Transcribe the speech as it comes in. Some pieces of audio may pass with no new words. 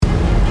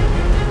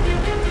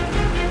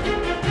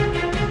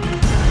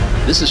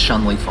This is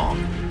Shun Li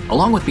Fong.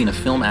 Along with being a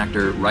film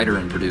actor, writer,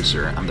 and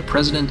producer, I'm the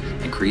president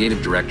and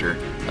creative director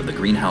of the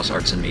Greenhouse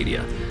Arts and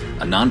Media,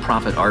 a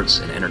nonprofit arts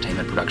and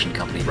entertainment production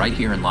company right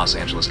here in Los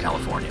Angeles,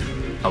 California.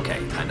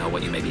 Okay, I know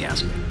what you may be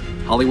asking.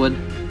 Hollywood?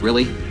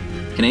 Really?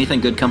 Can anything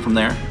good come from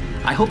there?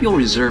 I hope you'll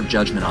reserve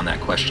judgment on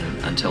that question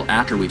until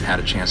after we've had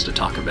a chance to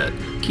talk a bit,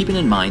 keeping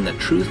in mind that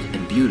truth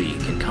and beauty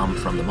can come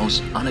from the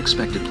most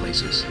unexpected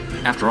places.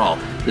 After all,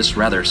 this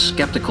rather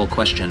skeptical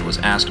question was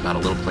asked about a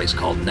little place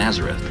called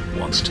Nazareth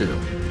once too.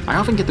 I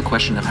often get the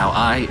question of how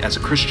I, as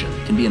a Christian,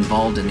 can be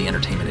involved in the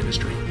entertainment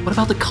industry. What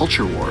about the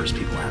culture wars,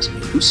 people ask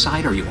me? Whose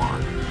side are you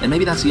on? And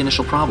maybe that's the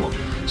initial problem.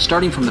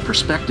 Starting from the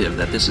perspective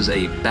that this is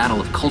a battle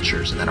of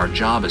cultures and that our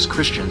job as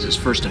Christians is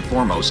first and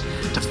foremost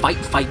to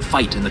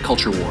fight in the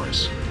culture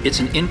wars. It's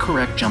an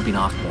incorrect jumping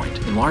off point,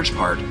 in large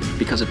part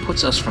because it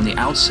puts us from the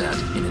outset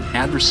in an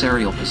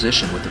adversarial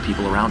position with the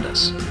people around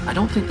us. I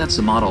don't think that's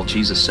the model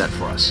Jesus set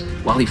for us.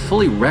 While he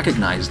fully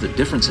recognized the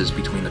differences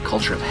between the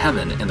culture of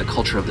heaven and the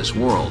culture of this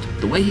world,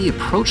 the way he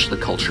approached the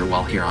culture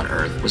while here on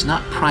earth was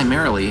not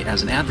primarily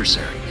as an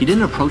adversary. He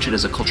didn't approach it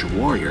as a culture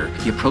warrior,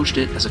 he approached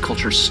it as a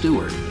culture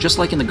steward. Just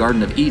like in the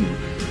Garden of Eden,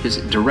 his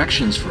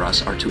directions for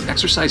us are to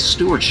exercise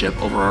stewardship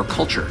over our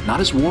culture, not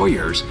as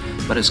warriors,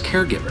 but as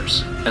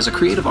caregivers. As a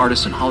creative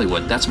artist in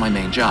Hollywood, that's my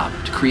main job,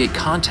 to create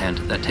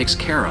content that takes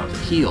care of,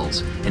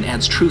 heals, and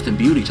adds truth and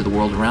beauty to the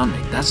world around me.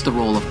 That's the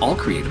role of all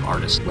creative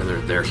artists,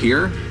 whether they're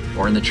here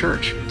or in the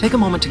church. Take a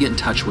moment to get in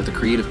touch with the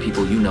creative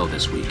people you know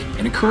this week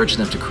and encourage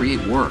them to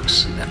create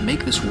works that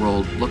make this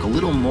world look a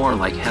little more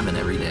like heaven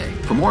every day.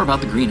 For more about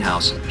the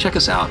Greenhouse, check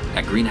us out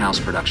at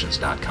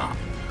greenhouseproductions.com.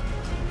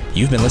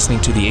 You've been listening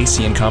to the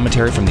ACN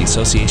commentary from the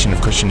Association of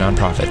Christian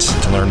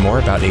Nonprofits. To learn more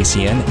about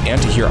ACN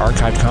and to hear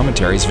archived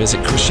commentaries, visit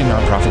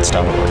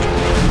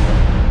christiannonprofits.org.